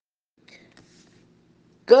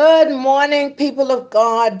Good morning, people of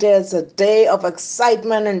God. There's a day of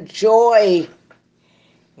excitement and joy.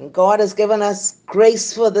 And God has given us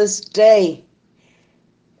grace for this day.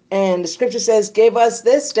 And the scripture says, give us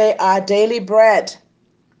this day our daily bread.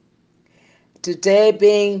 Today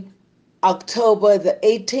being October the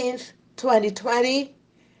 18th, 2020.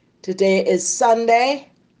 Today is Sunday.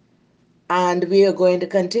 And we are going to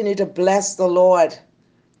continue to bless the Lord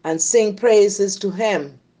and sing praises to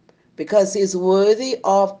Him because He's worthy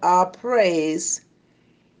of our praise.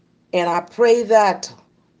 And I pray that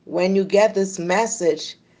when you get this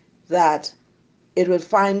message, that it will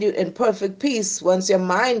find you in perfect peace once your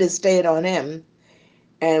mind is stayed on Him,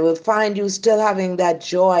 and will find you still having that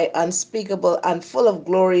joy unspeakable and full of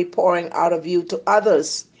glory pouring out of you to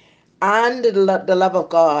others and the love of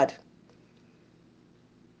God.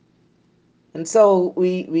 And so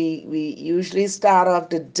we usually start off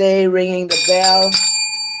the day ringing the bell.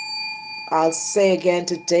 I'll say again,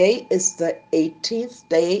 today is the 18th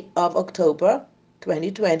day of October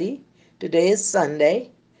 2020. Today is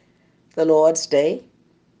Sunday, the Lord's Day,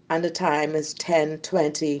 and the time is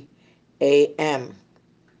 10:20 a.m.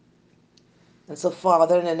 And so,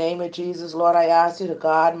 Father, in the name of Jesus, Lord, I ask you to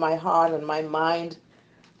guard my heart and my mind.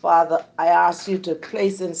 Father, I ask you to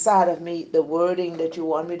place inside of me the wording that you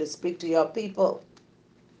want me to speak to your people.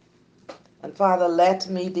 And Father, let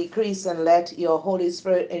me decrease and let your Holy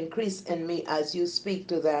Spirit increase in me as you speak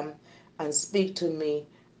to them and speak to me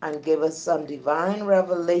and give us some divine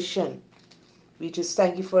revelation. We just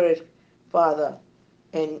thank you for it, Father.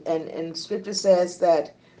 And scripture says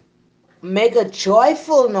that make a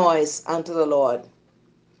joyful noise unto the Lord,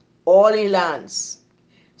 all ye lands.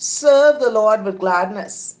 Serve the Lord with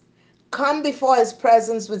gladness. Come before his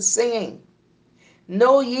presence with singing.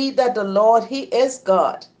 Know ye that the Lord, he is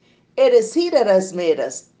God. It is he that has made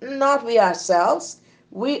us, not we ourselves.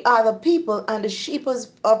 We are the people and the sheep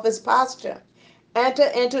of his pasture. Enter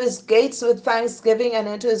into his gates with thanksgiving and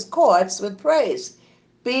into his courts with praise.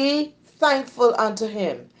 Be thankful unto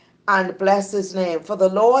him and bless his name. For the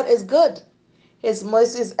Lord is good. His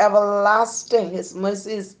mercy is everlasting. His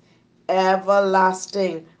mercy is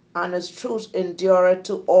everlasting, and his truth endureth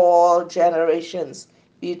to all generations.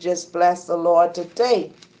 We just bless the Lord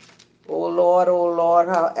today. O Lord,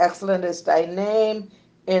 how excellent is thy name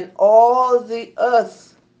in all the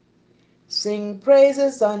earth. Sing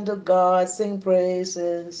praises unto God, sing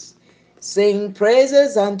praises. Sing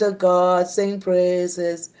praises unto God, sing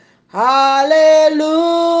praises. Hallelujah.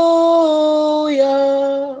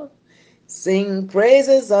 Sing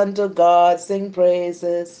praises unto God, sing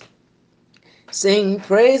praises. Sing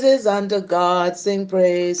praises unto God, sing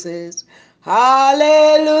praises.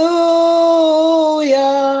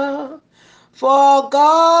 Hallelujah. For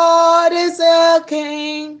God is a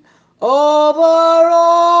king over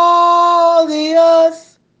all the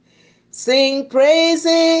earth. Sing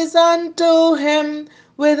praises unto him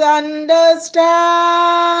with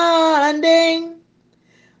understanding.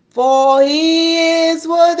 For he is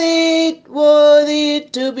worthy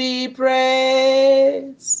to be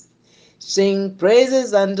praised. Sing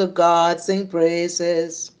praises unto God, sing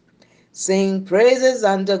praises. Sing praises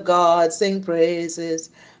unto God, sing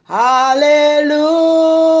praises. Hallelujah.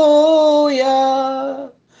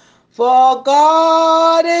 For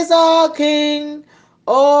God is our King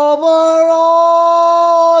over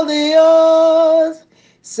all the earth.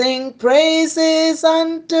 Sing praises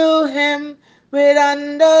unto him with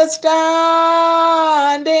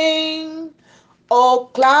understanding. Oh,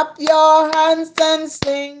 clap your hands and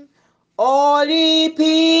sing, all ye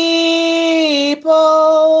people,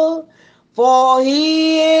 for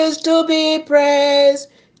he is to be praised,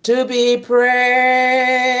 to be praised.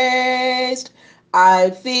 I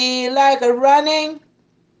feel like a running,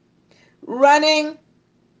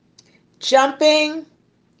 jumping,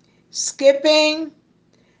 skipping.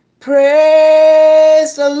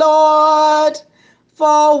 Praise the Lord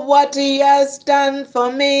for what he has done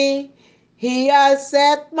for me. He has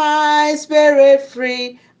set my spirit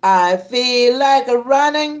free. I feel like a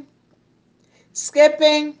running,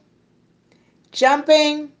 skipping,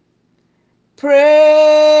 jumping.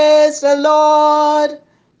 Praise the Lord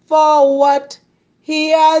for what he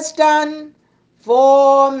has done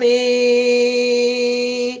for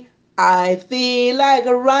me. I feel like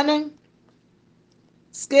a running,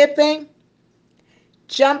 skipping,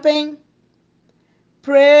 jumping.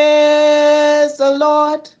 Praise the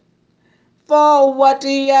Lord for what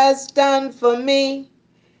he has done for me.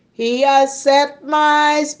 He has set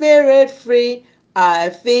my spirit free. I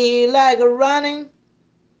feel like running,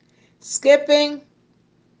 skipping.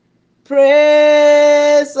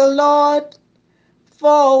 Praise the Lord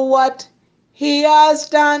for what he has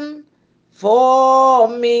done for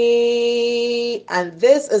me. And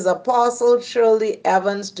this is Apostle Shirley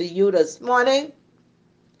Evans to you this morning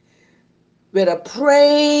with a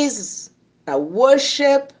praise, a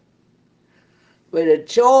worship, with a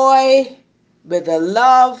joy, with a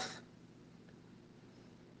love,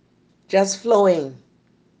 just flowing,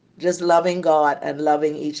 just loving God and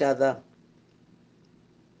loving each other.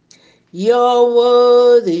 You're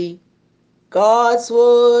worthy, God's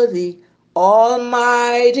worthy,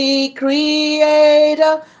 Almighty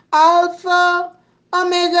Creator, Alpha,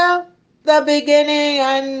 Omega, the beginning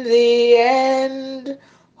and the end.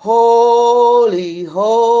 Holy,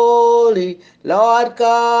 holy, Lord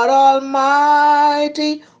God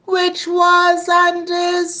Almighty, which was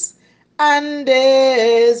and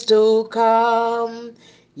is to come.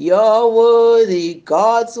 You're worthy,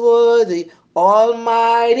 God's worthy,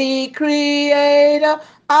 Almighty Creator,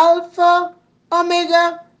 Alpha,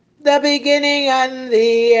 Omega, the beginning and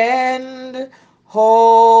the end.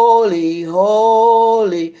 Holy,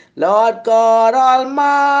 holy, Lord God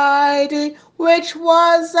Almighty, which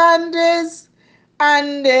was and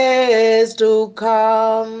is to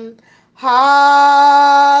come. Hallelujah,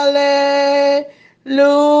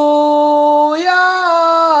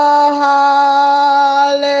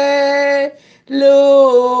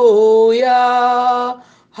 hallelujah,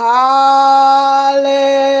 hallelujah,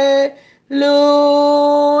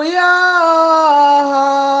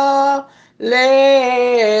 hallelujah.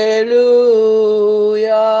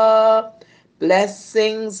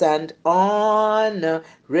 Blessings and honor,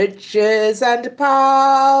 riches and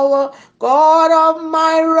power, God of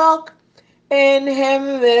my rock, in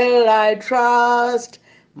him will I trust,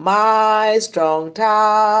 my strong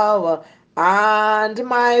tower and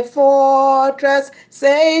my fortress,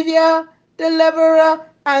 Savior, deliverer,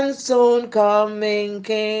 and soon coming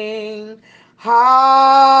King.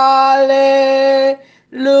 Hallelujah,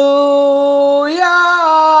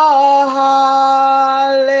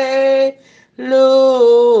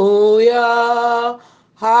 hallelujah,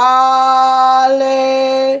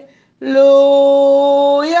 hallelujah,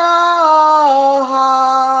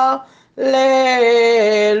 hallelujah.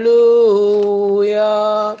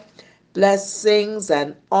 Blessings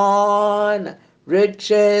and honor,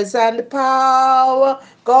 riches and power,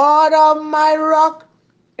 God of my rock,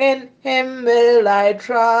 in him will I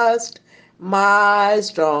trust, my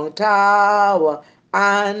strong tower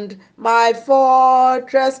and my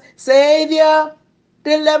fortress, Savior,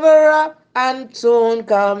 deliverer, and soon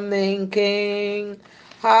coming King.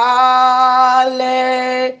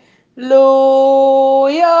 Hallelujah,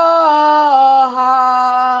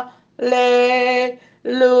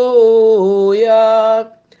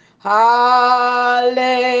 hallelujah,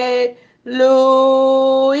 hallelujah,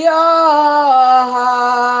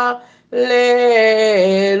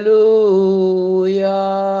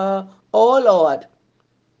 hallelujah. Oh Lord,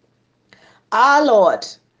 our Lord,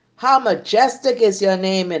 how majestic is your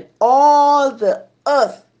name in all the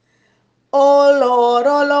earth. Oh Lord,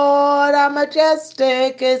 how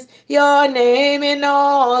majestic is your name in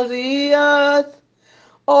all the earth.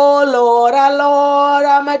 Oh Lord, our Lord,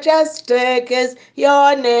 how majestic is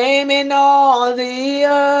your name in all the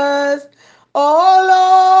earth. Oh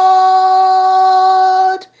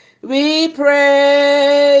Lord, we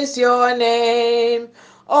praise your name.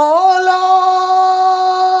 Oh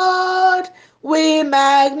Lord, we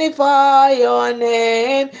magnify your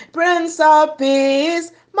name. Prince of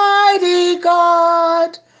Peace, mighty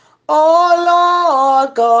God. Oh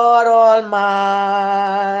Lord God Almighty.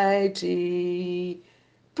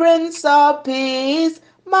 Prince of Peace,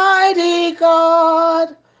 mighty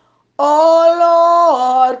God,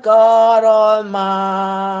 O Lord God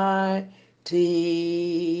Almighty.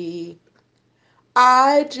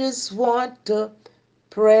 I just want to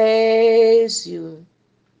praise you,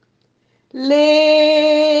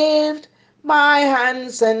 lift my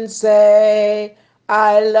hands and say,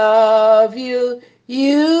 I love you.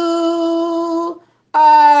 You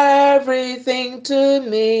are everything to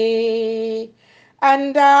me.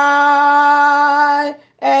 And I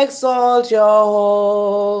exalt your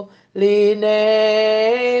holy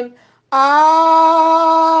name.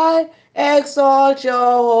 I exalt your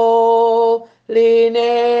holy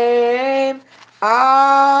name.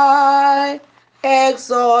 I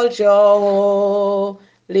exalt your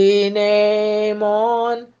holy name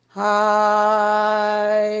on high.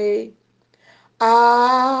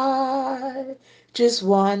 I just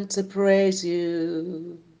want to praise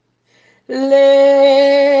you,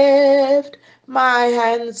 lift my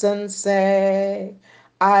hands and say,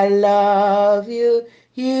 I love you.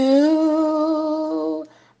 You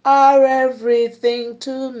are everything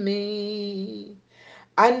to me.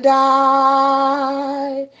 And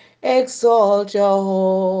I exalt your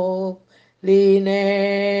holy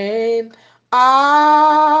name.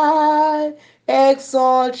 I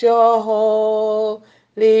exalt your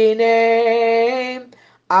holy name.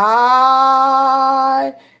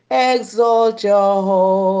 I exalt your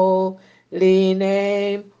holy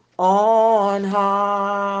name on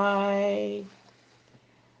high.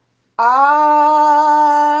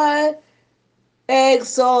 I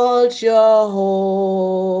exalt your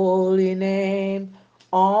holy name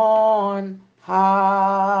on high.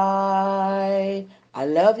 I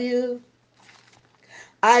love you.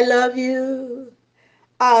 I love you.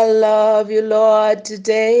 I love you, Lord,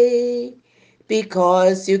 today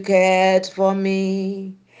because you cared for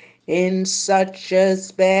me in such a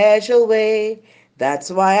special way. That's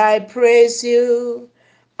why I praise you.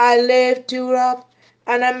 I lift you up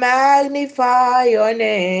and I magnify your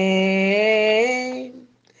name.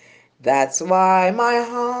 That's why my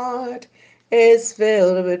heart is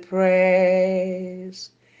filled with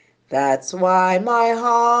praise. That's why my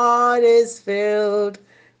heart is filled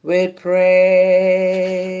with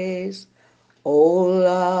praise. Oh,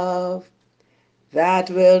 love that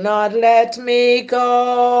will not let me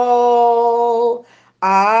go.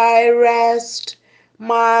 I rest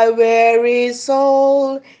my weary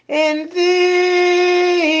soul in thee.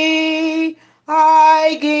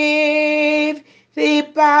 I give thee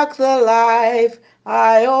back the life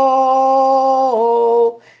I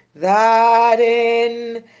owe, that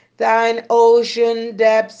in thine ocean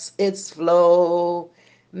depths its flow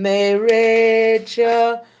may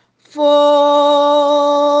richer,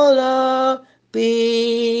 fuller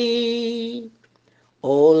be.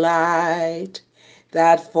 O light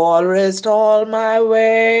that fallest all my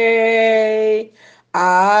way,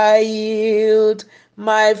 I yield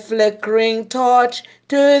my flickering torch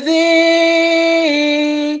to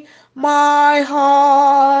thee. My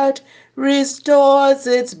heart restores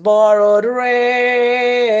its borrowed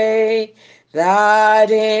ray, that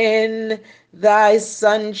in thy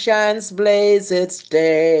sunshine's blaze its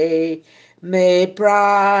day may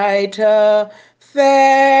brighter, fairer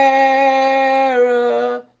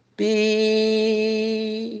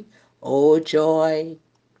be. O joy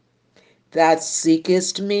that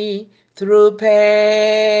seekest me through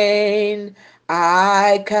pain,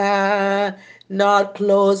 I cannot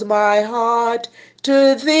close my heart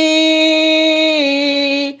to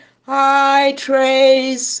thee. I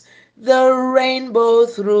trace the rainbow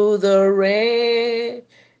through the rain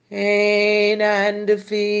and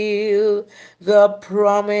feel the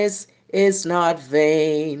promise is not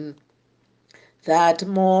vain, that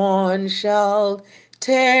morn shall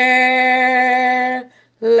tearless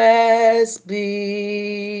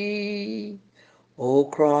be. O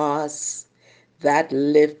cross that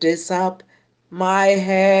liftest up my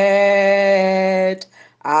head,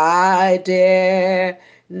 I dare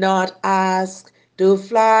not ask to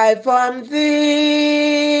fly from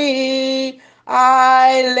thee.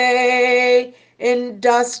 I lay in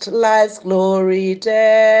dust life's glory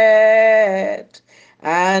dead,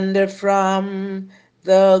 and from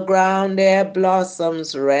the ground there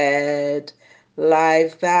blossoms red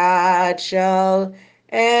life that shall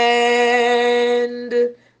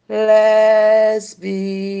endless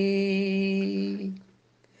be.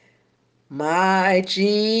 My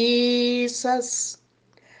Jesus,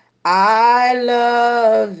 I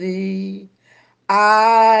love thee.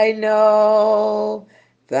 I know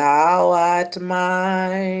thou art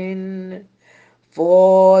mine.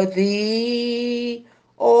 For thee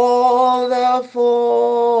all the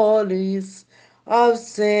follies of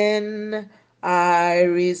sin I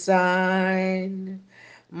resign.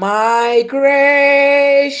 My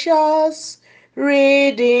gracious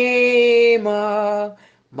Redeemer,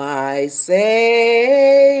 my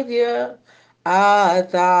Savior art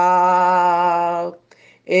thou.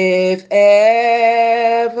 If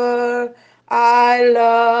ever I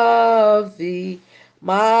love thee,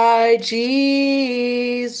 my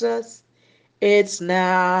Jesus, it's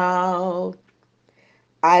now.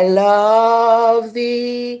 I love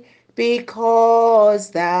thee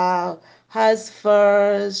because thou hast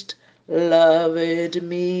first loved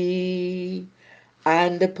me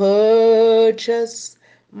and purchased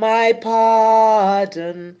my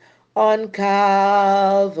pardon on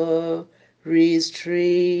Calvary's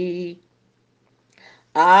tree.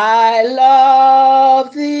 I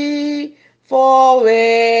love thee for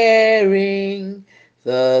wearing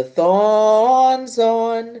the thorns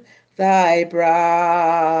on thy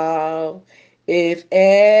brow. If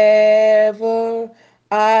ever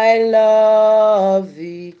I love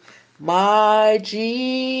thee, my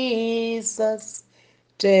Jesus,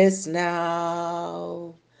 'tis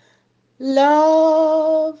now.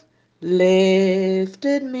 Love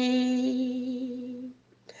lifted me.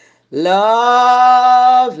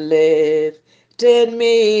 Love lifted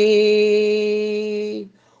me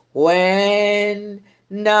when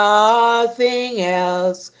nothing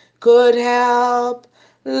else could help.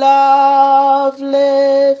 Love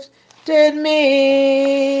lifted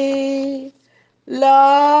me.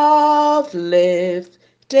 Love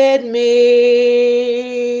lifted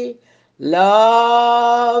me.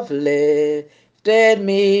 Love lifted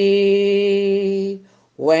me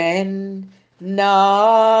when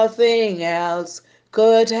nothing else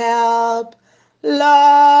could help.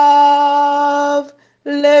 Love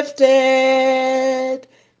lifted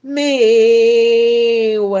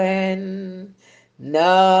me when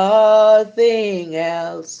nothing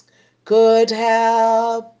else could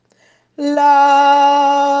help.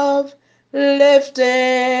 Love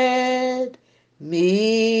lifted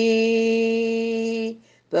me.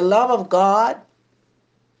 The love of God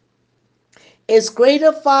is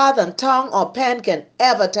greater far than tongue or pen can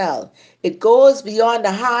ever tell. It goes beyond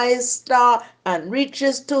the highest star and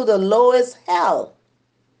reaches to the lowest hell.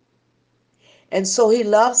 And so he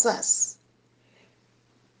loves us.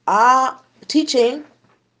 Our teaching,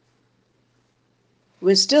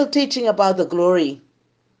 we're still teaching about the glory.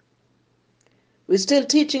 We're still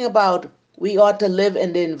teaching about we ought to live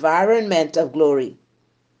in the environment of glory.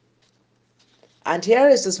 And here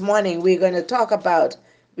is this morning we're going to talk about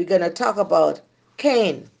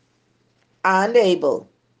Cain and Abel.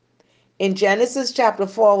 In Genesis chapter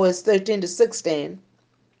 4 verse 13 to 16,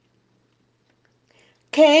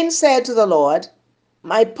 Cain said to the Lord,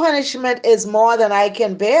 "My punishment is more than I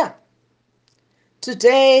can bear.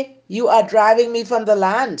 Today you are driving me from the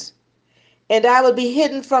land, and I will be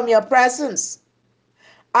hidden from your presence.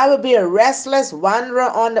 I will be a restless wanderer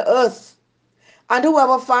on the earth, and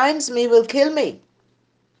whoever finds me will kill me."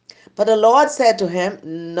 But the Lord said to him,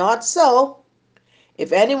 "Not so.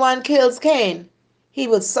 If anyone kills Cain, he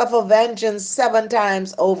will suffer vengeance 7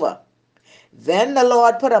 times over." Then the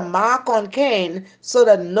Lord put a mark on Cain so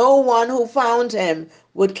that no one who found him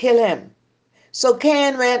would kill him. So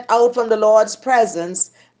Cain went out from the Lord's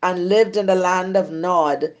presence and lived in the land of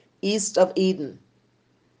Nod, east of Eden.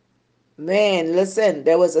 Man, listen,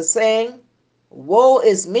 there was a saying, "Woe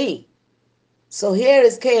is me." So here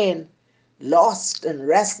is Cain, lost and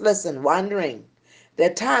restless and wandering. There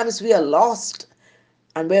are times we are lost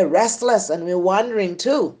and we're restless and we're wandering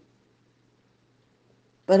too.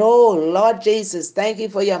 But oh, Lord Jesus, thank you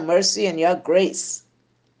for your mercy and your grace.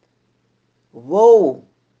 Woe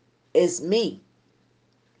is me.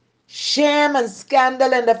 Shame and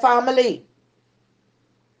scandal in the family.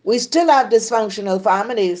 We still have dysfunctional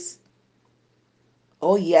families.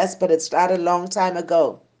 Oh, yes, but it started a long time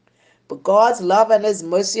ago. But God's love and His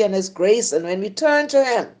mercy and His grace, and when we turn to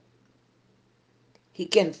Him, He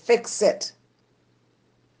can fix it.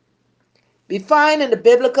 We find in the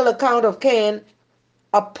biblical account of Cain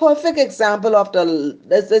a perfect example of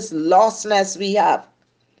this lostness we have.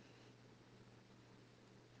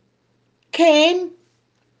 Cain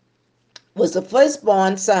was the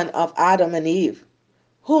firstborn son of Adam and Eve,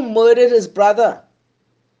 who murdered his brother.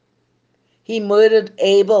 He murdered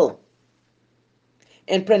Abel.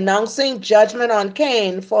 In pronouncing judgment on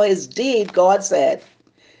Cain for his deed, God said,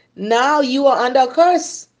 "Now you are under a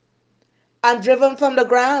curse and driven from the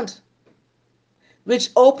ground, which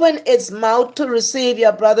opened its mouth to receive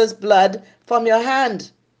your brother's blood from your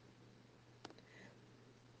hand."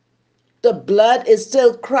 The blood is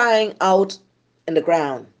still crying out in the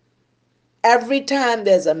ground. Every time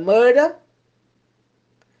there's a murder,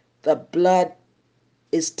 the blood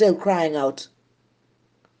is still crying out.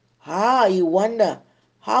 You wonder,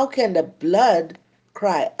 how can the blood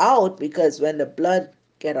cry out? Because when the blood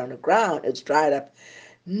get on the ground, it's dried up.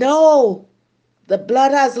 No, the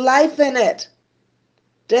blood has life in it.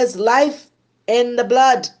 There's life in the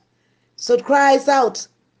blood. So it cries out.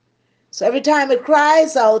 So every time it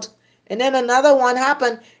cries out, and then another one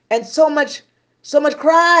happened, and so much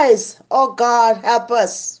cries. Oh God, help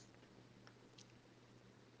us.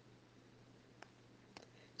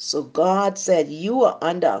 So God said, "You are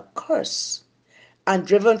under a curse and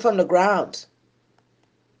driven from the ground,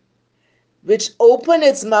 which opened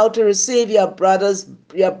its mouth to receive your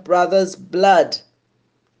brother's blood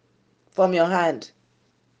from your hand."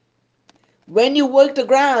 When you work the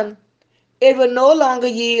ground, it will no longer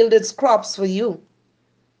yield its crops for you.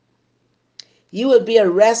 You will be a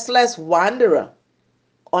restless wanderer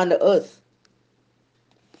on the earth.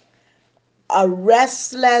 A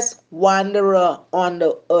restless wanderer on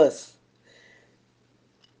the earth.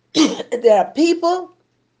 There are people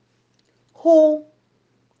who,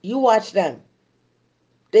 you watch them,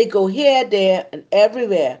 they go here, there, and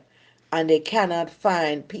everywhere, and they cannot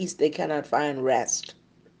find peace, they cannot find rest.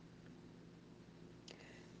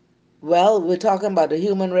 Well, we're talking about the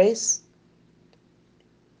human race.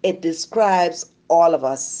 It describes all of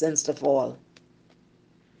us since the fall.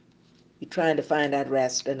 We're trying to find that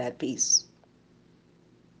rest and that peace.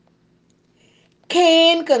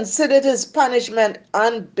 Cain considered his punishment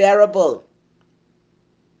unbearable.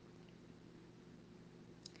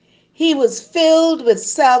 He was filled with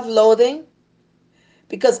self-loathing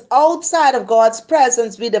because outside of God's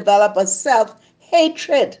presence we develop a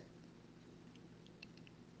self-hatred.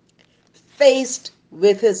 Faced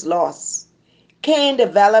with his loss, Cain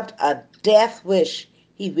developed a death wish.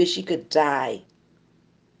 He wished he could die.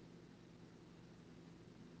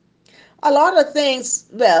 A lot of things,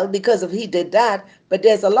 well, because of he did that, but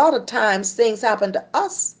there's a lot of times things happen to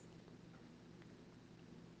us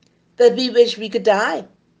that we wish we could die.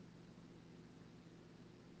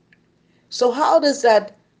 So how does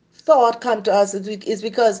that thought come to us? It's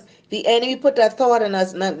because the enemy put that thought in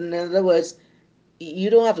us. In other words,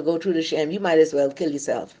 you don't have to go through the shame. You might as well kill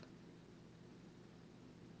yourself.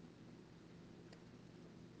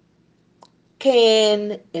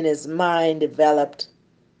 Cain, in his mind, developed,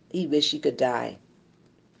 he wished he could die.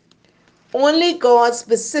 Only God's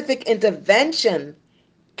specific intervention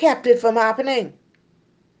kept it from happening.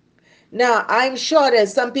 Now, I'm sure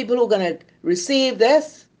there's some people who are going to receive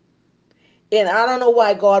this. And I don't know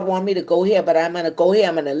why God wants me to go here, but I'm going to go here.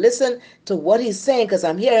 I'm going to listen to what he's saying because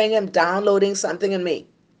I'm hearing him downloading something in me.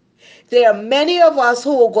 There are many of us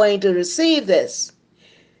who are going to receive this.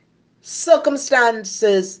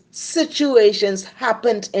 Circumstances, situations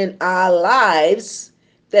happened in our lives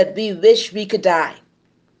that we wish we could die.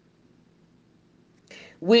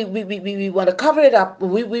 We want to cover it up.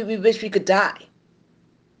 We wish we could die.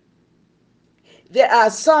 There are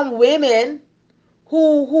some women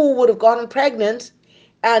who would have gotten pregnant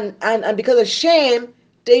and because of shame,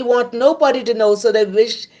 they want nobody to know. So they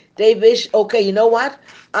wish, okay, you know what?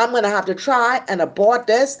 I'm going to have to try and abort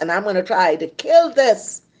this and I'm going to try to kill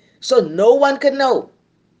this so no one can know.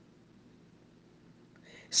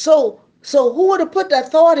 So who would have put that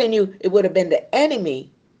thought in you? It would have been the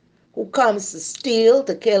enemy who comes to steal,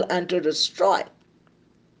 to kill, and to destroy.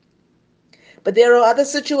 But there are other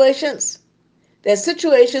situations. There's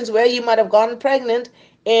situations where you might have gotten pregnant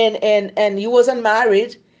and you wasn't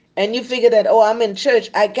married and you figure that, oh, I'm in church.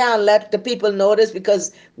 I can't let the people know this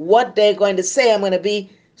because what they're going to say, I'm going to be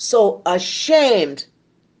so ashamed.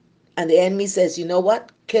 And the enemy says, you know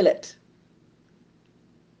what? Kill it.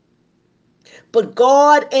 But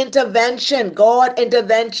God intervention,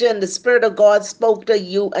 the Spirit of God spoke to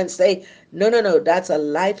you and say, no, no, no, that's a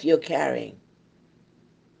life you're carrying.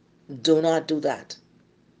 Do not do that.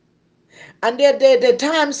 And there are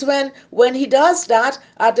times when he does that,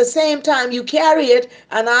 at the same time you carry it,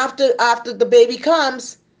 and after the baby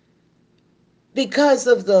comes, because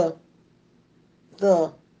of the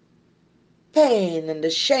pain and the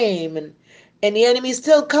shame, and the enemy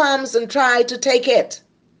still comes and try to take it.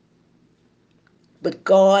 But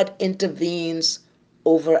God intervenes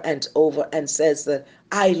over and over and says that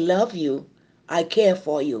I love you, I care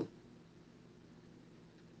for you.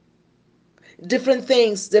 Different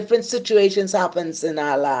things, different situations happens in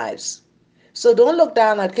our lives. So don't look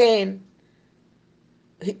down at Cain.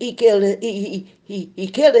 He killed it. He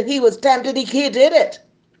killed it. He was tempted. He did it.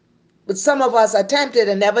 But some of us are tempted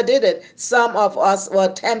and never did it. Some of us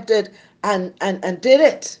were tempted and did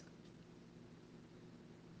it.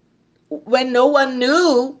 When no one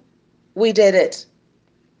knew, we did it.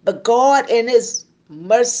 But God, in his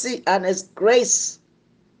mercy and his grace,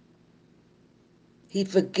 he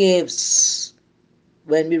forgives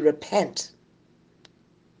when we repent.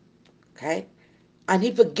 Okay? And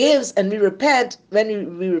he forgives and we repent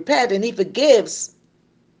when we repent, and he forgives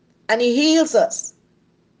and he heals us.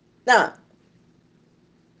 Now,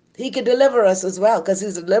 he can deliver us as well because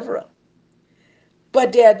he's a deliverer.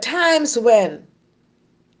 But there are times when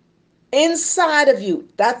inside of you,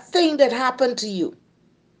 that thing that happened to you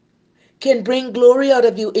can bring glory out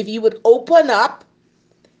of you if you would open up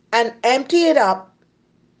and empty it up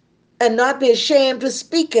and not be ashamed to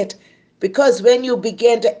speak it. Because when you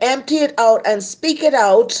begin to empty it out and speak it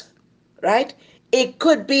out, right, it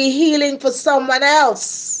could be healing for someone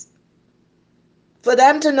else. For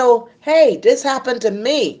them to know, hey, this happened to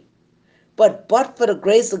me. But for the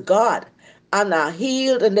grace of God, I'm now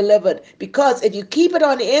healed and delivered. Because if you keep it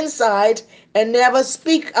on the inside and never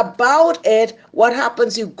speak about it, what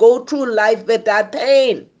happens? You go through life with that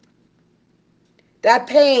pain, that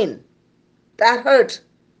pain, that hurt.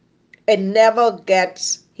 It never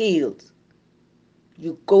gets healed.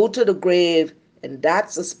 You go to the grave And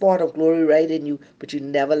that's a spot of glory right in you, but you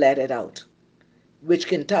never let it out, which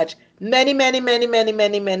can touch many, many, many, many,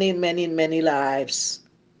 many, many, many, many lives.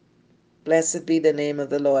 Blessed be the name of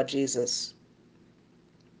the Lord Jesus.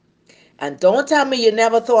 And don't tell me you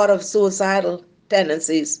never thought of suicidal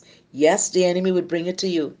tendencies. Yes, the enemy would bring it to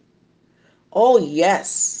you. Oh,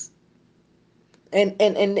 yes.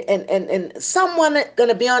 And someone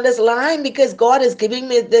gonna be on this line because God is giving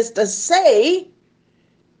me this to say,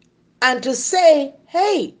 and to say,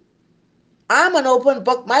 hey, I'm an open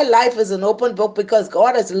book. My life is an open book because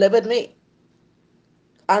God has delivered me.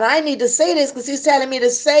 And I need to say this because he's telling me to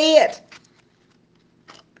say it.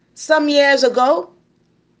 Some years ago,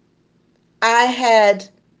 I had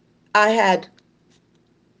I had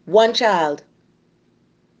one child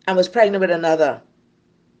and was pregnant with another.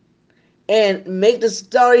 And make the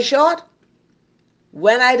story short,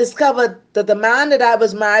 when I discovered that the man that I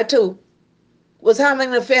was married to was having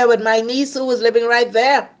an affair with my niece who was living right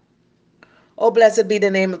there. Oh, blessed be the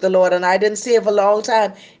name of the Lord. And I didn't see her for a long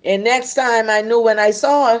time. And next time I knew when I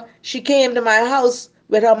saw her, she came to my house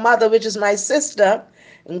with her mother, which is my sister.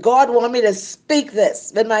 And God wanted me to speak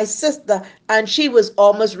this with my sister. And she was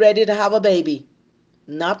almost ready to have a baby.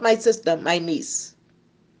 Not my sister, my niece.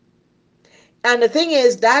 And the thing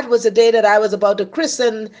is, that was the day that I was about to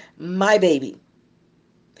christen my baby.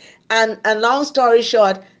 And long story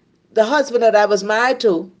short, the husband that I was married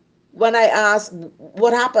to, when I asked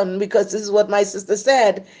what happened, because this is what my sister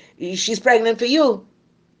said, she's pregnant for you.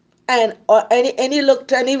 And he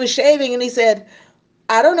looked and he was shaving and he said,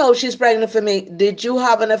 I don't know if she's pregnant for me. Did you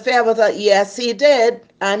have an affair with her? Yes, he did.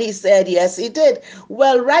 And he said, yes, he did.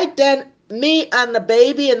 Well, right then, me and the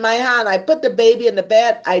baby in my hand, I put the baby in the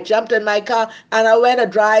bed, I jumped in my car, and I went a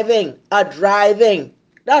driving.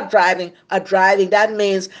 Not driving, a driving. That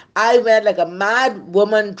means I went like a mad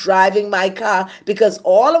woman driving my car because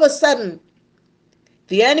all of a sudden,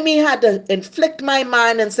 the enemy had to inflict my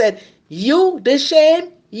mind and said, you, this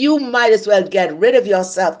shame, you might as well get rid of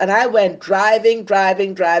yourself. And I went driving,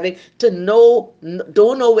 driving, driving to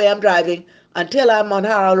don't know where I'm driving until I'm on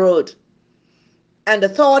Harrow Road. And the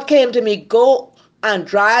thought came to me, go and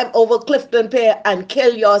drive over Clifton Pier and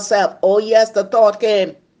kill yourself. Oh yes, the thought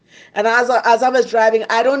came. And as I was driving,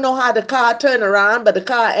 I don't know how the car turned around, but the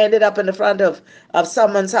car ended up in the front of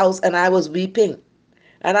someone's house and I was weeping.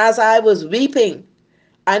 And as I was weeping,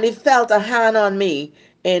 and he felt a hand on me,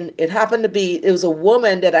 and it happened to be, it was a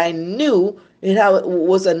woman that I knew. It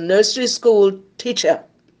was a nursery school teacher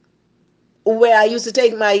where I used to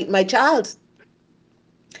take my child,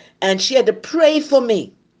 and she had to pray for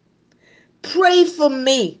me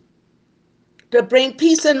to bring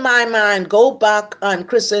peace in my mind. Go back and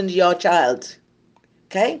christen your child.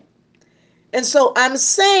 Okay. And so I'm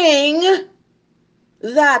saying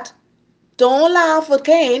that don't laugh at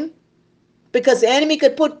Cain, because the enemy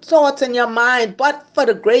could put thoughts in your mind, but for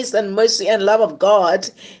the grace and mercy and love of God,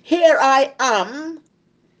 here I am.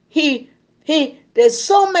 There's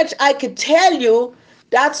so much I could tell you.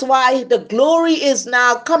 That's why the glory is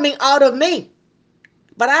now coming out of me.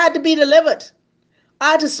 But I had to be delivered.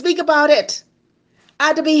 I had to speak about it. I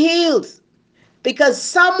had to be healed. Because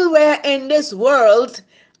somewhere in this world,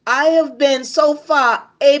 I have been so far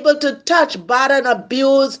able to touch, batter, and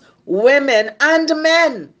abuse women and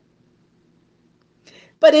men.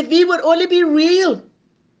 But if we would only be real,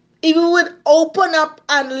 if we would open up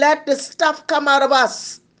and let the stuff come out of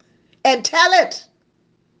us and tell it.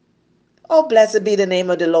 Oh, blessed be the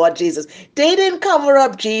name of the Lord Jesus. They didn't cover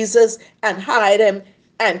up Jesus and hide him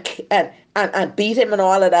and beat him and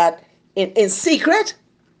all of that in secret.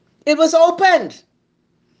 It was opened.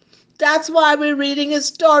 That's why we're reading his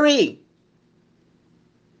story.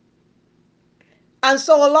 And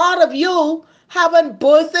so a lot of you haven't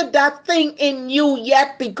birthed that thing in you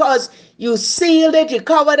yet because you sealed it, you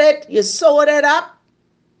covered it, you sewed it up,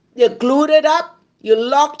 you glued it up, you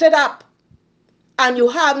locked it up, and you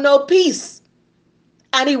have no peace.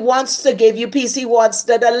 And he wants to give you peace. He wants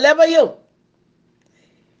to deliver you.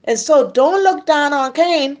 And so don't look down on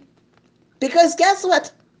Cain, because guess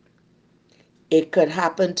what? It could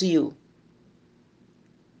happen to you.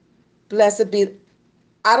 Blessed be.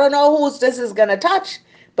 I don't know who this is going to touch,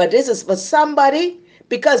 but this is for somebody,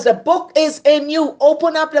 because the book is in you.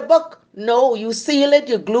 Open up the book. No, you seal it,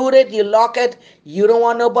 you glue it, you lock it. You don't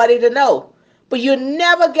want nobody to know. But you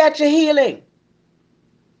never get your healing.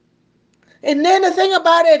 And then the thing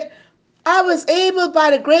about it, I was able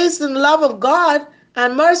by the grace and love of God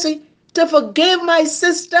and mercy to forgive my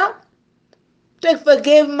sister, to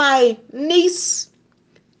forgive my niece,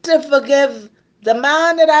 to forgive the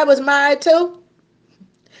man that I was married to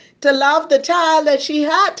love the child that she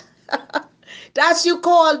had, That's you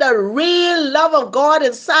call the real love of God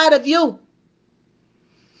inside of you.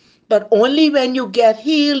 But only when you get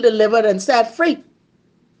healed, delivered, and set free.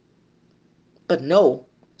 But no,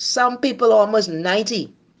 some people almost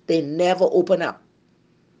 90, they never open up.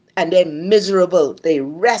 And they're miserable, they're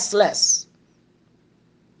restless,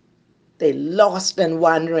 they're lost and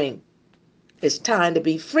wandering. It's time to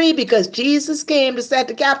be free because Jesus came to set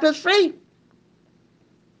the captives free.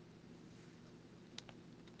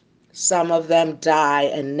 Some of them die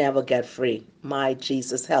and never get free. My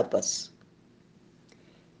Jesus, help us.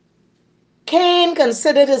 Cain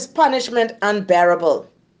considered his punishment unbearable.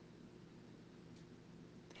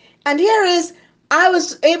 And here is, I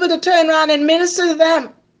was able to turn around and minister to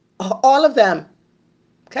them, all of them.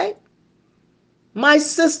 Okay? My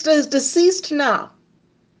sister is deceased now.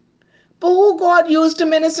 But who God used to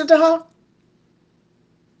minister to her?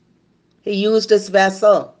 He used this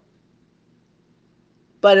vessel.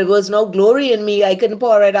 But it was no glory in me. I couldn't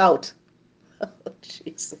pour it out. Oh,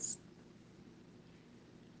 Jesus.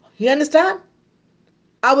 You understand?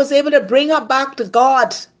 I was able to bring her back to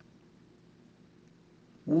God.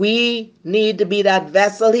 We need to be that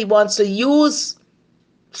vessel He wants to use.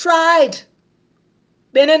 Tried.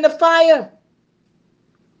 Been in the fire.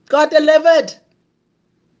 Got delivered.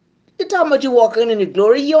 You're talking about you walking in your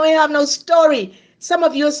glory. You ain't have no story. Some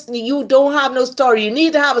of you don't have no story. You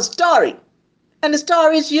need to have a story. And the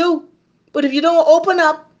story is you. But if you don't open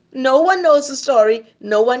up, no one knows the story.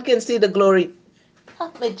 No one can see the glory.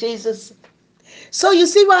 Help me, Jesus. So you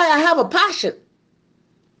see why I have a passion.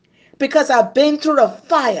 Because I've been through the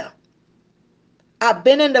fire. I've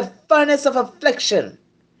been in the furnace of affliction.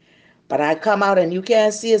 But I come out and you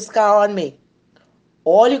can't see a scar on me.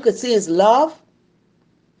 All you could see is love,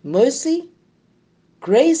 mercy,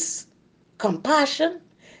 grace, compassion,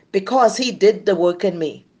 because He did the work in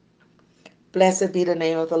me. Blessed be the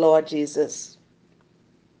name of the Lord Jesus.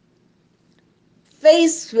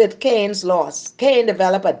 Faced with Cain's loss, Cain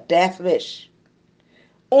developed a death wish.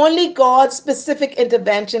 Only God's specific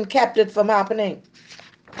intervention kept it from happening.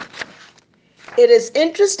 It is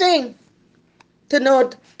interesting to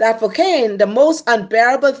note that for Cain, the most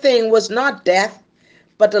unbearable thing was not death,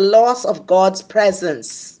 but the loss of God's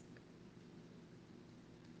presence.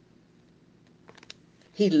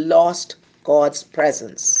 He lost God's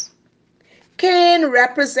presence. Cain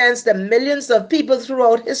represents the millions of people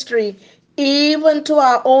throughout history, even to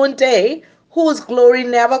our own day, whose glory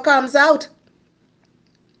never comes out.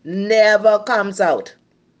 Never comes out.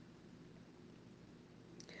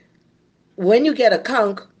 When you get a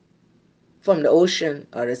conch from the ocean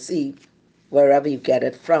or the sea, wherever you get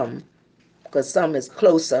it from, because some is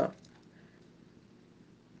closer,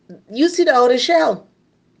 you see the outer shell,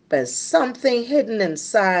 but there's something hidden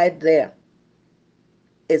inside there.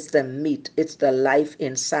 It's the meat, it's the life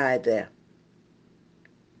inside there.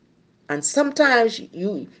 And sometimes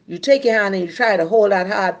you take your hand and you try to hold that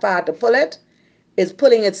hard part to pull it, it's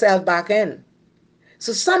pulling itself back in.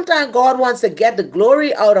 So sometimes God wants to get the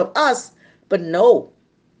glory out of us, but no.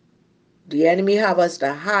 The enemy have us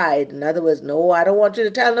to hide. In other words, no, I don't want you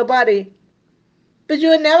to tell nobody. But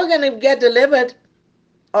you're never going to get delivered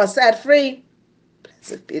or set free.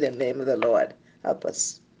 Blessed be the name of the Lord. Help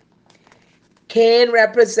us. Cain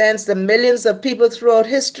represents the millions of people throughout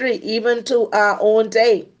history, even to our own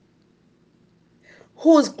day,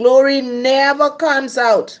 whose glory never comes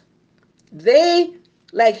out. They,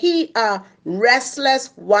 like he, are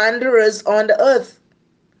restless wanderers on the earth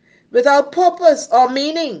without purpose or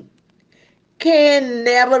meaning. Cain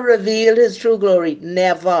never revealed his true glory.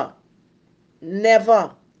 Never.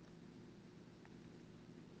 Never.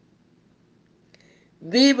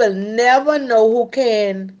 We will never know who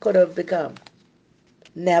Cain could have become.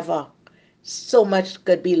 Never. So much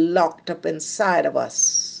could be locked up inside of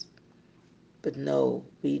us. But no,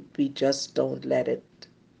 we just don't let it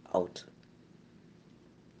out.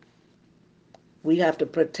 We have to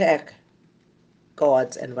protect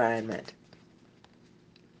God's environment.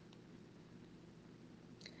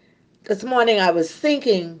 This morning I was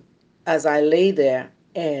thinking as I lay there,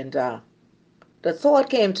 and the thought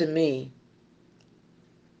came to me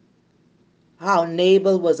how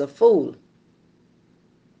Nabal was a fool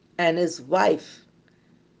and his wife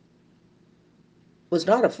was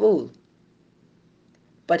not a fool.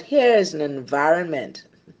 But here is an environment,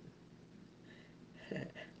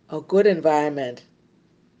 a good environment,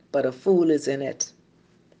 but a fool is in it.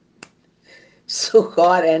 So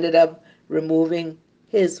God ended up removing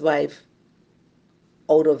his wife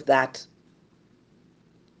out of that.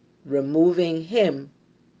 Removing him.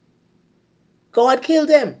 God killed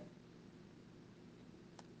him.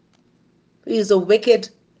 He's a wicked,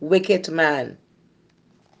 wicked man.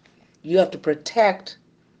 You have to protect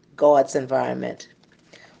God's environment.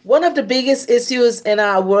 One of the biggest issues in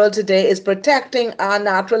our world today is protecting our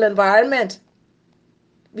natural environment.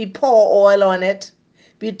 We pour oil on it.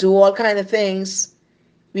 We do all kinds of things.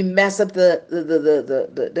 We mess up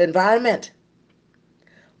the environment.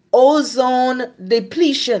 Ozone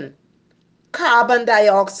depletion, carbon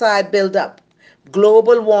dioxide buildup,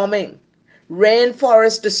 global warming,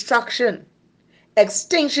 rainforest destruction,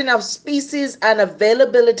 extinction of species, and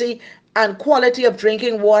availability and quality of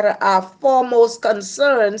drinking water are foremost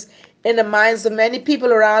concerns in the minds of many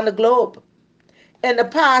people around the globe. In the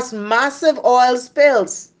past, massive oil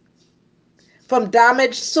spills from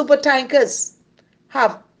damaged supertankers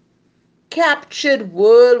have captured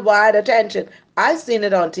worldwide attention. I've seen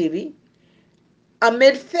it on TV.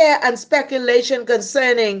 Amid fear and speculation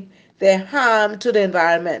concerning their harm to the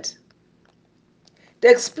environment. The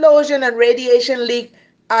explosion and radiation leak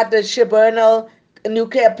at the Chernobyl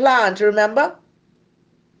nuclear plant, remember,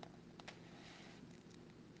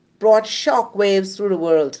 brought shock waves through the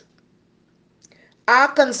world. Our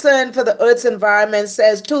concern for the Earth's environment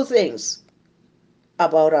says two things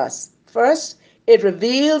about us. First, it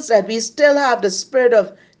reveals that we still have the spirit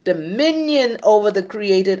of dominion over the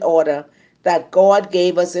created order that God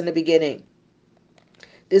gave us in the beginning.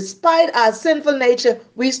 Despite our sinful nature,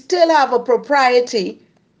 we still have a propriety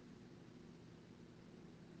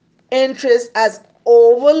interest as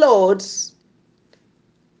overloads.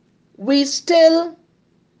 We still,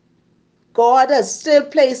 God has still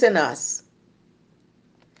placed in us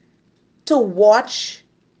to watch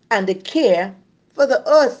and to care for the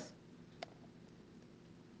earth.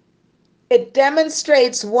 It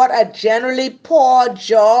demonstrates what a generally poor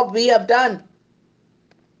job we have done.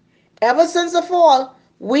 Ever since the fall,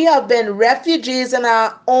 we have been refugees in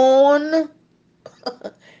our own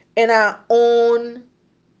in our own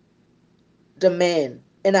domain,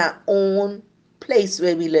 in our own place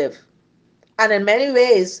where we live. And in many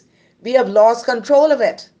ways, we have lost control of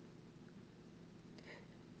it.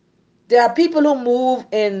 There are people who move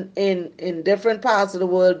in different parts of the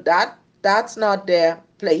world that's not their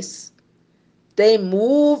place. They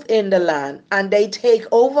move in the land and they take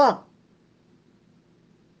over.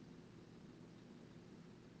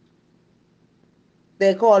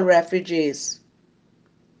 They're called refugees.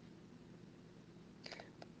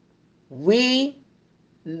 We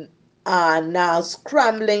are now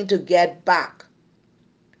scrambling to get back.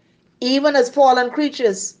 Even as fallen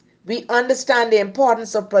creatures, we understand the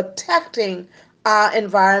importance of protecting our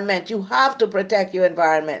environment. You have to protect your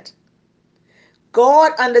environment.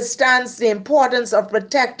 God understands the importance of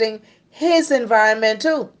protecting his environment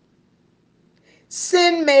too.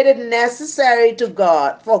 Sin made it necessary to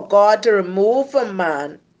God for God to remove from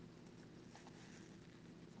man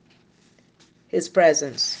his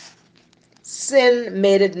presence. Sin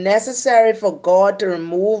made it necessary for God to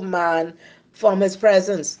remove man from his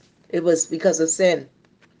presence. It was because of sin.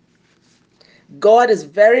 God is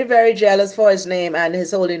very, very jealous for his name and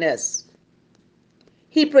his holiness.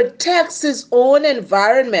 He protects his own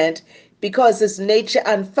environment because his nature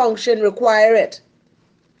and function require it.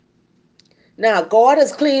 Now, God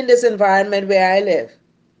has cleaned this environment where I live,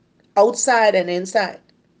 outside and inside.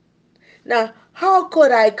 Now, how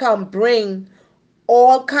could I come bring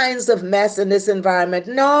all kinds of mess in this environment?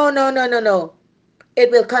 No, no, no, no, no.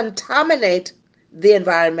 It will contaminate the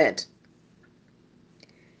environment.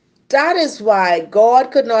 That is why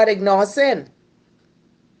God could not ignore sin.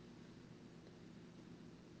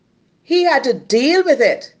 He had to deal with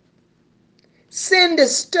it. Sin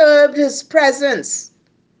disturbed his presence.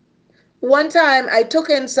 One time I took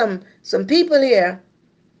in some people here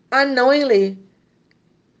unknowingly,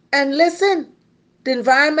 and listen, the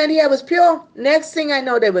environment here was pure. Next thing I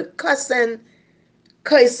know, they were cursing,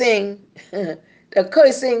 the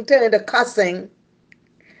cursing turned into cussing.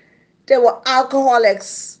 They were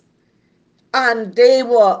alcoholics, and they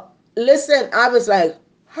were, listen, I was like,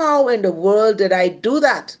 how in the world did I do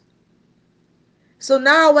that? So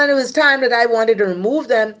now when it was time that I wanted to remove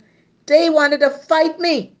them, they wanted to fight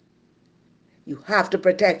me. You have to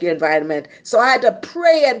protect your environment. So I had to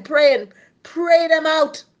pray and pray and pray them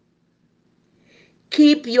out.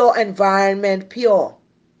 Keep your environment pure.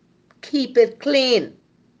 Keep it clean.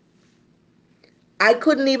 I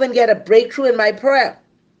couldn't even get a breakthrough in my prayer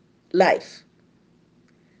life.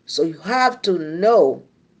 So you have to know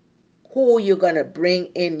who you're going to bring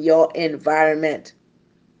in your environment.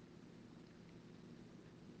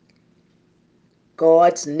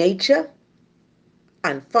 God's nature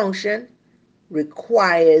and function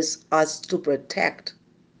requires us to protect.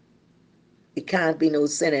 It can't be no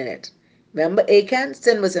sin in it. Remember Achan?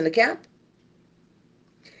 Sin was in the camp.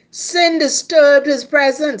 Sin disturbed his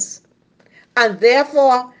presence. and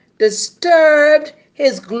therefore disturbed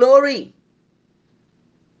his glory.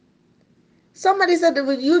 Somebody said,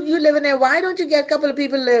 well, you live in there, why don't you get a couple of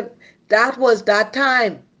people live? That was that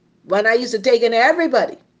time when I used to take in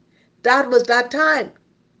everybody. That was that time.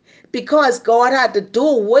 Because God had to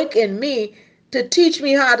do work in me to teach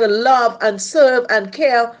me how to love and serve and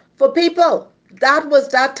care for people. That was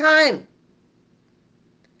that time.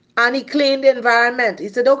 And he cleaned the environment. He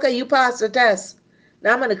said, okay, you passed the test.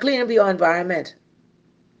 Now I'm going to clean up your environment.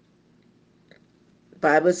 The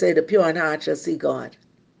Bible says the pure in heart shall see God.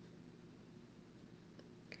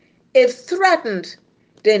 It threatened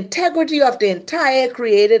the integrity of the entire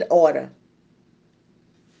created order.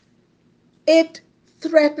 It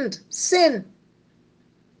threatened sin,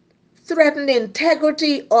 threatened the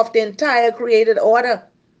integrity of the entire created order.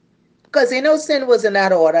 Because sin was in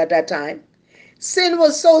that order at that time. Sin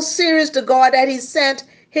was so serious to God that he sent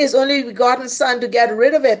his only begotten son to get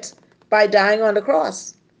rid of it by dying on the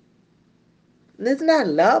cross. Isn't that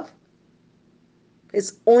love?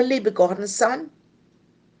 His only begotten son,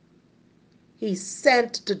 he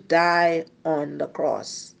sent to die on the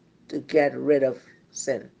cross to get rid of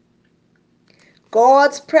sin.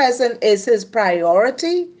 God's presence is his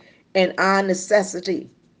priority and our necessity.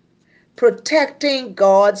 Protecting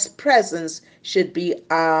God's presence should be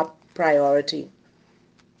our priority.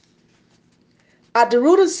 At the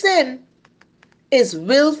root of sin is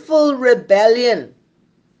willful rebellion.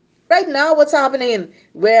 Right now, what's happening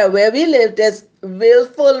where we live, there's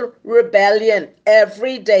willful rebellion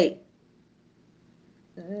every day.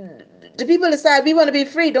 The people decide we want to be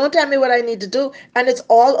free. Don't tell me what I need to do. And it's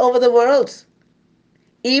all over the world.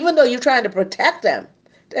 Even though you're trying to protect them,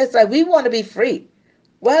 it's like we want to be free.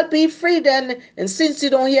 Well, be free then. And since you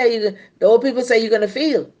don't hear, the old people say you're going to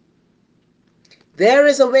feel. There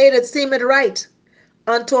is a way that seemeth right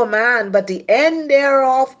unto a man, but the end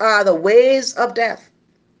thereof are the ways of death.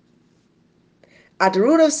 At the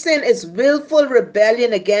root of sin is willful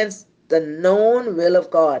rebellion against the known will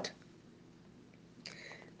of God.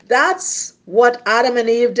 That's what Adam and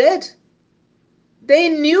Eve did. They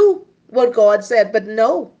knew what God said, but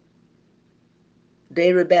no,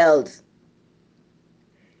 they rebelled.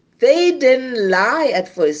 They didn't lie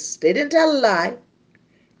at first. They didn't tell a lie.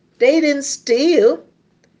 They didn't steal.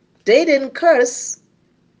 They didn't curse.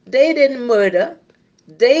 They didn't murder.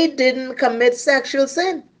 They didn't commit sexual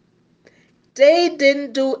sin. They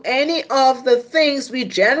didn't do any of the things we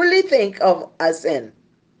generally think of as sin.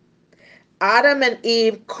 Adam and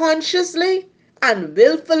Eve consciously and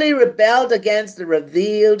willfully rebelled against the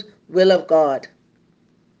revealed will of God.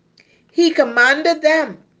 He commanded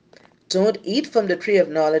them, don't eat from the tree of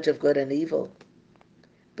knowledge of good and evil.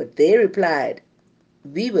 But they replied,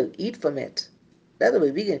 we will eat from it. That's the way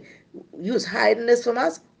we can use hiding this from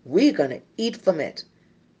us. We're going to eat from it.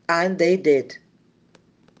 And they did.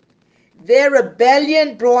 Their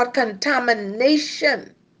rebellion brought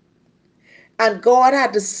contamination, and God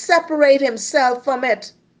had to separate himself from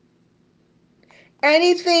it.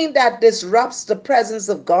 Anything that disrupts the presence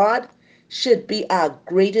of God should be our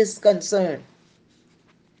greatest concern.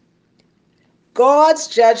 God's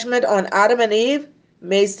judgment on Adam and Eve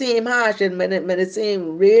may seem harsh, and may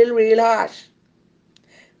seem real harsh.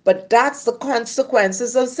 But that's the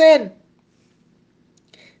consequences of sin.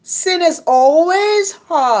 Sin is always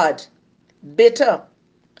hard, bitter,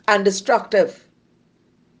 and destructive.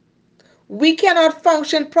 We cannot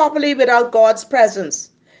function properly without God's presence,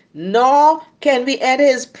 nor can we enter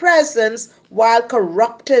his presence while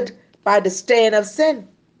corrupted by the stain of sin.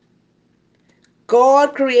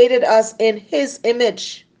 God created us in his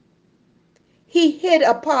image. He hid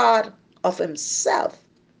a part of himself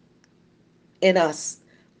in us.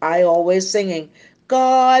 I always singing,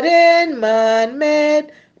 God in man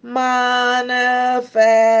made manifest.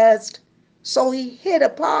 So he hid a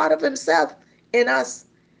part of himself in us.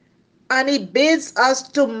 And he bids us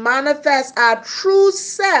to manifest our true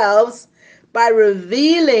selves by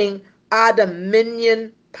revealing our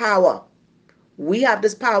dominion power. We have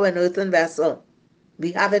this power in earthen vessel.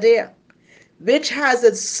 We have it here, which has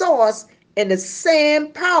its source in the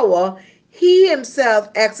same power he himself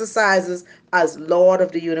exercises as Lord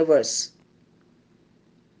of the universe.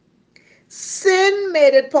 Sin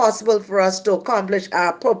made it possible for us to accomplish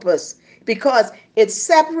our purpose because it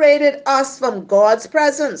separated us from God's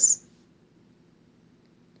presence.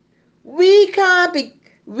 We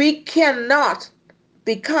cannot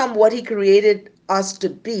become what he created us to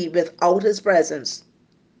be without his presence.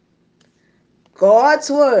 God's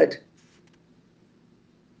word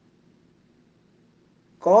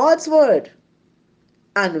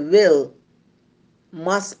and will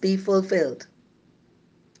must be fulfilled.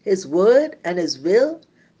 His word and his will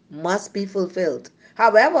must be fulfilled.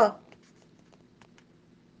 However,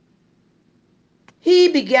 he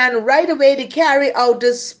began right away to carry out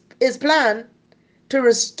his plan to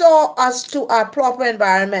restore us to our proper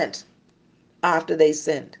environment after they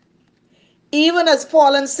sinned. Even as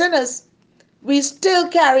fallen sinners, we still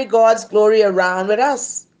carry God's glory around with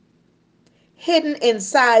us, hidden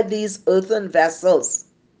inside these earthen vessels.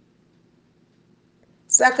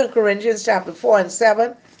 2 Corinthians chapter 4 and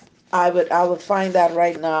 7, I would find that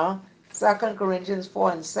right now. 2 Corinthians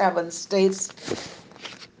 4 and 7 states,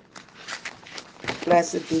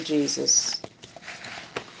 blessed be Jesus.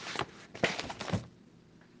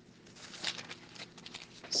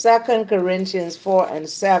 2 Corinthians 4 and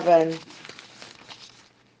 7,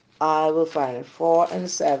 I will find it. 4 and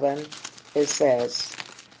 7, it says,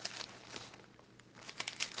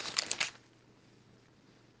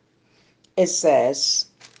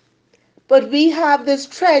 but we have this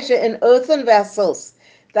treasure in earthen vessels,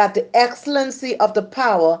 that the excellency of the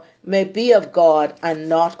power may be of God and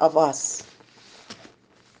not of us.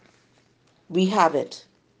 We have it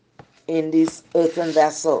in this earthen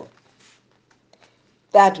vessel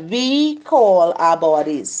that we call our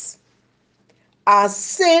bodies. Our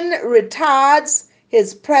sin retards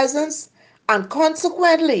his presence and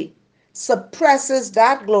consequently suppresses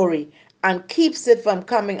that glory and keeps it from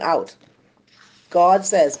coming out. God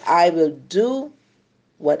says, I will do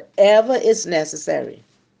whatever is necessary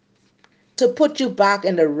to put you back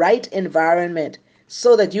in the right environment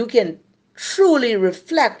so that you can truly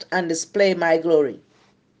reflect and display my glory.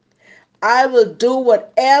 I will do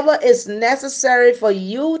whatever is necessary for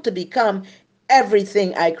you to become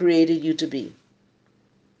everything I created you to be.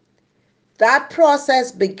 That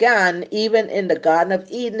process began even in the Garden of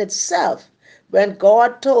Eden itself, when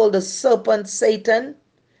God told the serpent Satan,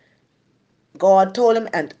 God told him,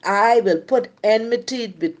 and I will put enmity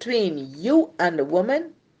between you and the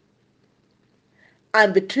woman,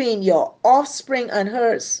 and between your offspring and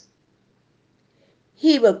hers.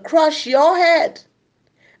 He will crush your head,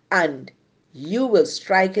 and you will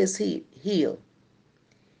strike his heel.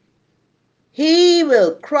 He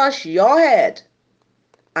will crush your head,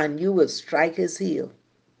 and you will strike his heel.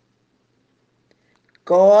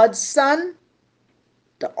 God's son,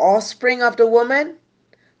 the offspring of the woman,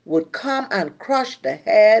 would come and crush the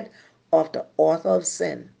head of the author of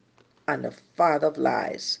sin and the father of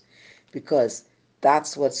lies, because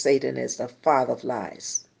that's what Satan is, the father of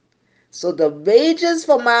lies. So the wages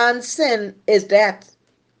for man's sin is death,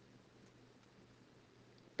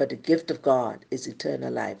 but the gift of God is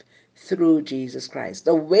eternal life through Jesus Christ.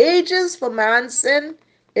 The wages for man's sin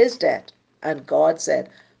is death, and God said,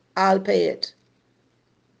 I'll pay it.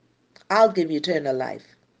 I'll give you eternal life.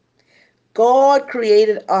 God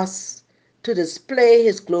created us to display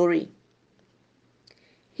his glory.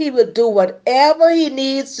 He will do whatever he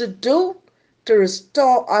needs to do to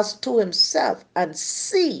restore us to himself and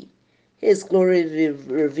see his glory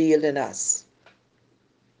revealed in us.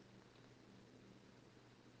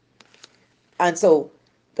 And so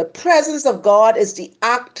the presence of God is the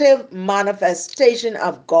active manifestation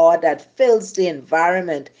of God that fills the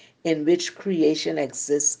environment in which creation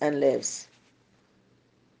exists and lives.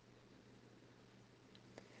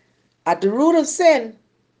 At the root of sin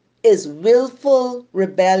is willful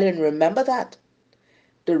rebellion. Remember that.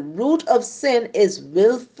 The root of sin is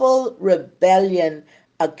willful rebellion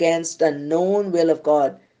against the known will of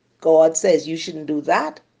God. God says you shouldn't do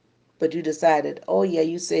that, but you decided, oh yeah,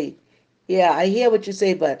 you say, yeah, I hear what you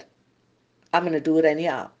say, but I'm going to do it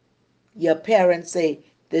anyhow. Your parents say,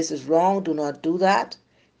 this is wrong, do not do that,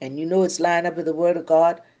 and you know it's lined up with the word of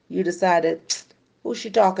God. You decided, who's she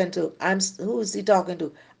talking to? Who is he talking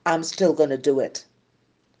to? I'm still going to do it.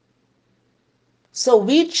 So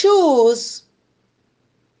we choose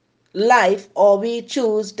life or we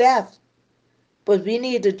choose death. But we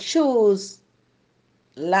need to choose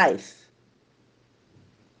life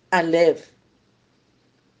and live.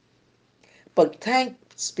 But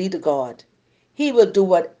thanks be to God, he will do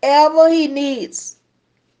whatever he needs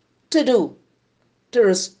to do to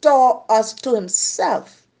restore us to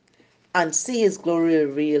himself and see his glory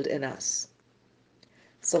revealed in us.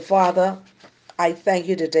 So Father, I thank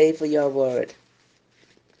you today for your word.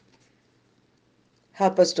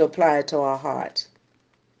 Help us to apply it to our heart.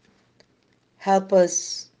 Help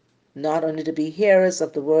us not only to be hearers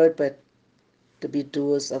of the word, but to be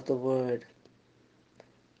doers of the word.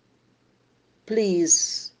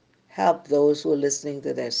 Please help those who are listening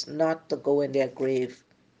to this not to go in their grave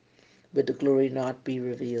with the glory not be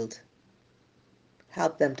revealed.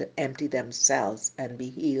 Help them to empty themselves and be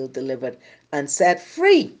healed, delivered, and set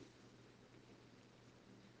free.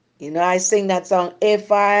 You know, I sing that song,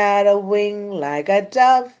 if I had a wing like a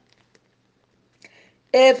dove,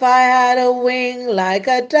 If I had a wing like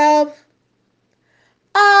a dove,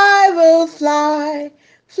 I will fly,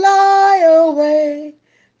 fly away,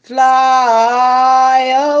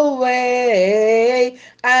 fly away,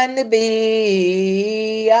 and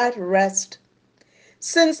be at rest.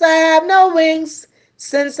 Since I have no wings,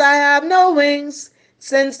 since I have no wings,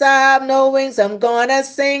 since I have no wings, I'm gonna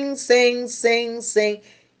sing, sing, sing, sing.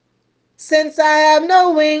 Since I have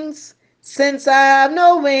no wings, since I have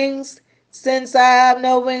no wings, since I have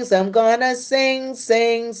no wings, I'm gonna sing,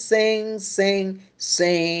 sing, sing, sing,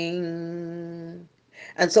 sing.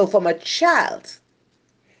 And so, from a child,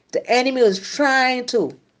 the enemy was trying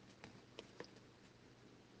to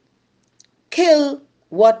kill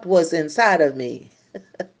what was inside of me,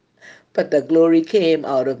 but the glory came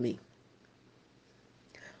out of me.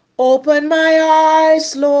 Open my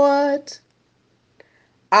eyes, Lord.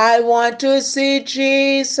 I want to see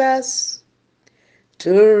Jesus,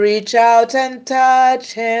 to reach out and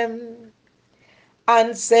touch him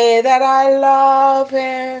and say that I love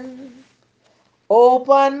him.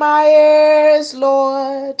 Open my ears,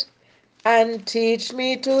 Lord, and teach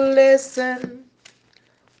me to listen.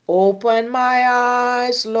 Open my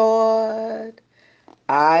eyes, Lord.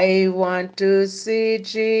 I want to see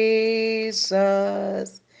Jesus.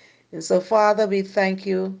 And so, Father, we thank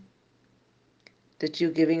you that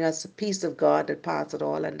you're giving us the peace of God that passes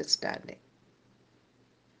all understanding.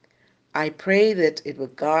 I pray that it will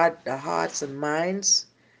guard the hearts and minds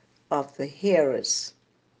of the hearers.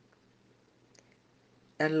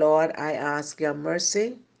 And Lord, I ask your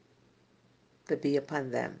mercy to be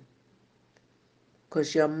upon them,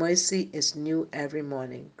 because your mercy is new every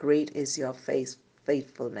morning. Great is your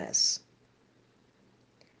faithfulness.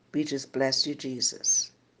 We just bless you,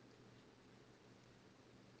 Jesus.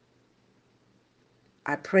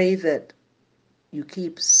 I pray that you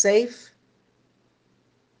keep safe,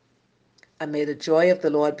 and may the joy of the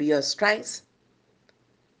Lord be your strength.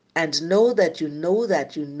 And know that you know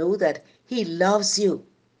that you know that he loves you.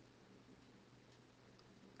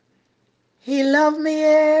 He loved me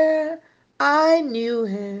ere I knew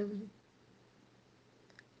him,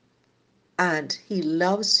 and he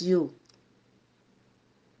loves you.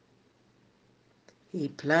 He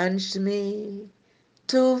plunged me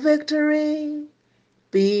to victory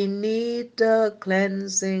beneath the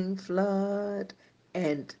cleansing flood.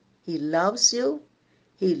 And he loves you.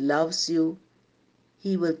 He loves you.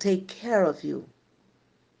 He will take care of you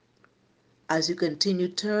as you continue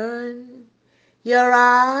to turn your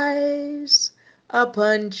eyes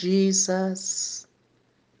upon Jesus.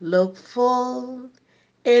 Look full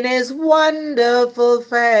in his wonderful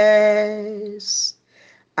face,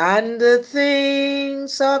 and the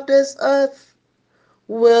things of this earth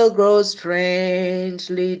will grow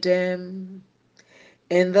strangely dim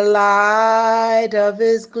in the light of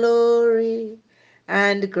his glory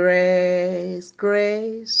and grace,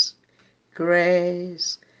 grace,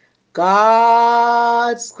 grace,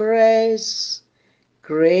 God's grace,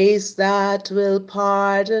 grace that will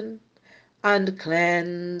pardon and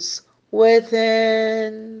cleanse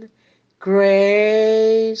within.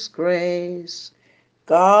 Grace, grace,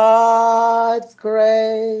 God's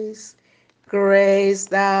grace, grace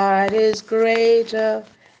that is greater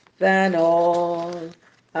than all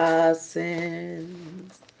our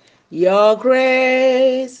sins. Your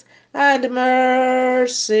grace and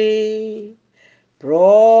mercy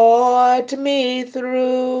brought me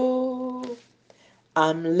through.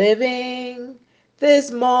 I'm living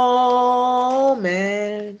this moment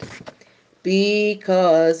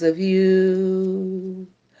because of you.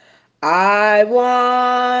 I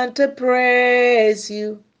want to praise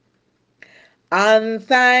you and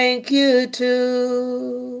thank you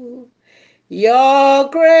too. Your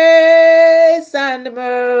grace and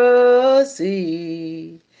mercy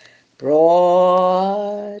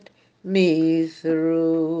brought me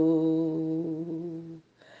through.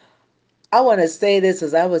 I want to say this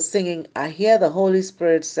as I was singing. I hear the Holy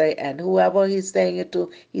Spirit say, and whoever he's saying it to,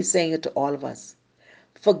 he's saying it to all of us.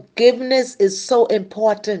 Forgiveness is so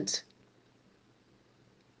important.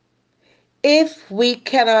 If we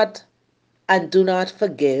cannot and do not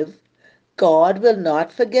forgive, God will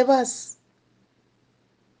not forgive us.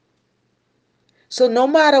 So no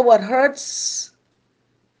matter what hurts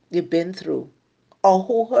you've been through or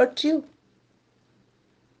who hurt you,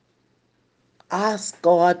 ask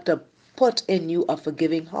God to put in you a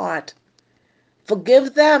forgiving heart.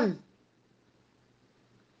 Forgive them.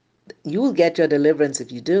 You will get your deliverance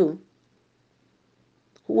if you do.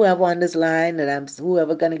 Whoever on this line, and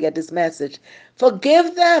whoever going to get this message,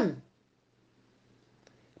 forgive them.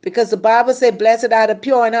 Because the Bible says, blessed are the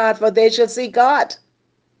pure in heart, for they shall see God.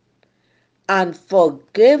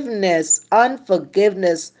 Unforgiveness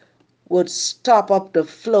would stop up the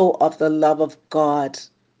flow of the love of God,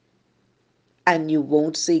 and you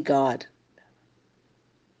won't see God.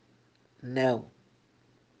 No.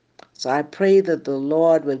 So I pray that the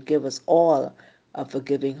Lord will give us all a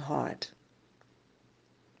forgiving heart.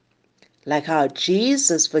 Like how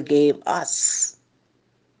Jesus forgave us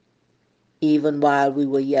even while we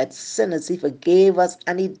were yet sinners. He forgave us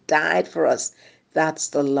and He died for us. That's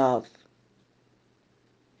the love.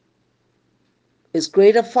 It's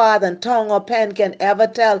greater far than tongue or pen can ever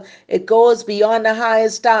tell. It goes beyond the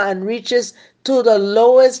highest star and reaches to the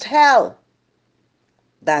lowest hell.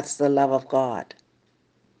 That's the love of God.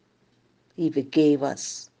 He forgave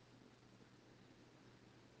us.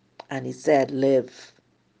 And He said, live,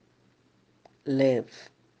 live.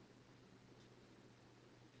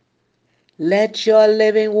 Let your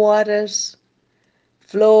living waters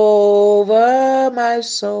flow over my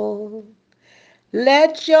soul.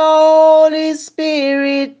 Let your Holy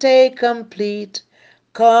Spirit take complete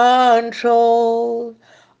control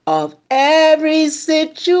of every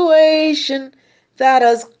situation that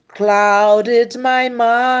has clouded my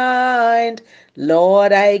mind.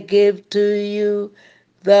 Lord, I give to you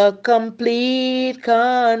the complete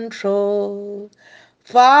control.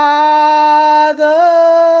 Father,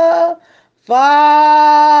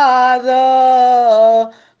 Father,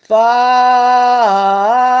 Father,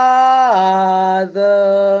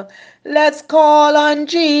 let's call on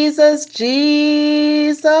Jesus,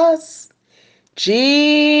 Jesus,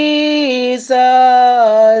 Jesus,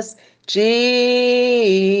 Jesus.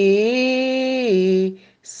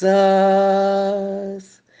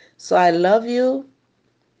 So I love you.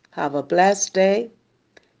 Have a blessed day.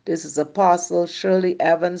 This is Apostle Shirley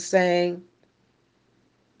Evans saying,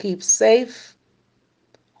 keep safe,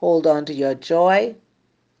 hold on to your joy,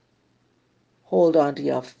 hold on to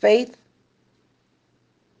your faith,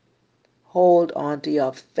 hold on to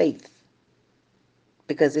your faith.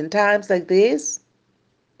 Because in times like this,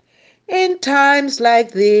 we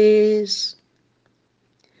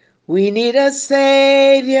need a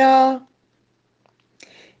Savior.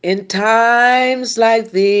 In times like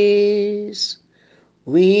this,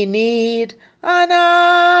 we need an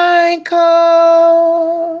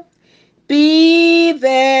anchor. Be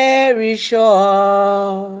very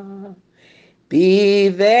sure. Be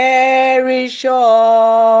very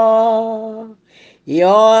sure.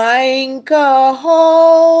 Your anchor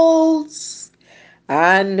holds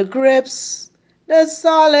and grips the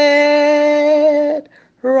solid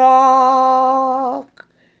rock.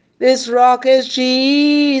 This rock is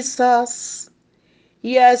Jesus.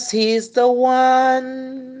 Yes, He's the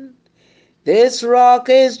one. This rock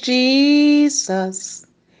is Jesus,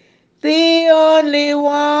 the only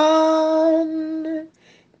one.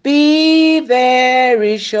 Be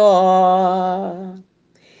very sure.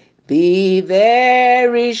 Be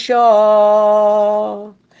very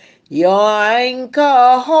sure. Your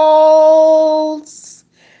anchor holds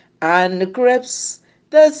and grips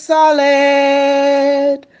the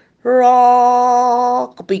solid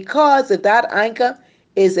rock. Because if that anchor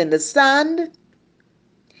is in the sand,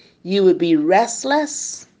 you would be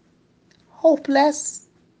restless, hopeless,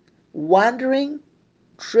 wandering,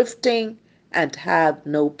 drifting, and have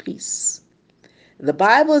no peace. The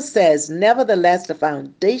Bible says, nevertheless, the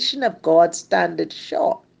foundation of God standeth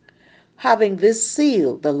sure, having this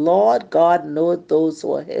seal, the Lord God knoweth those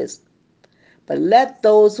who are His. But let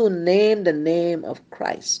those who name the name of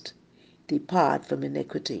Christ depart from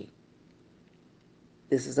iniquity.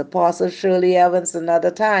 This is Apostle Shirley Evans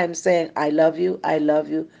another time saying, I love you, I love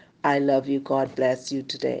you, I love you. God bless you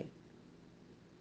today.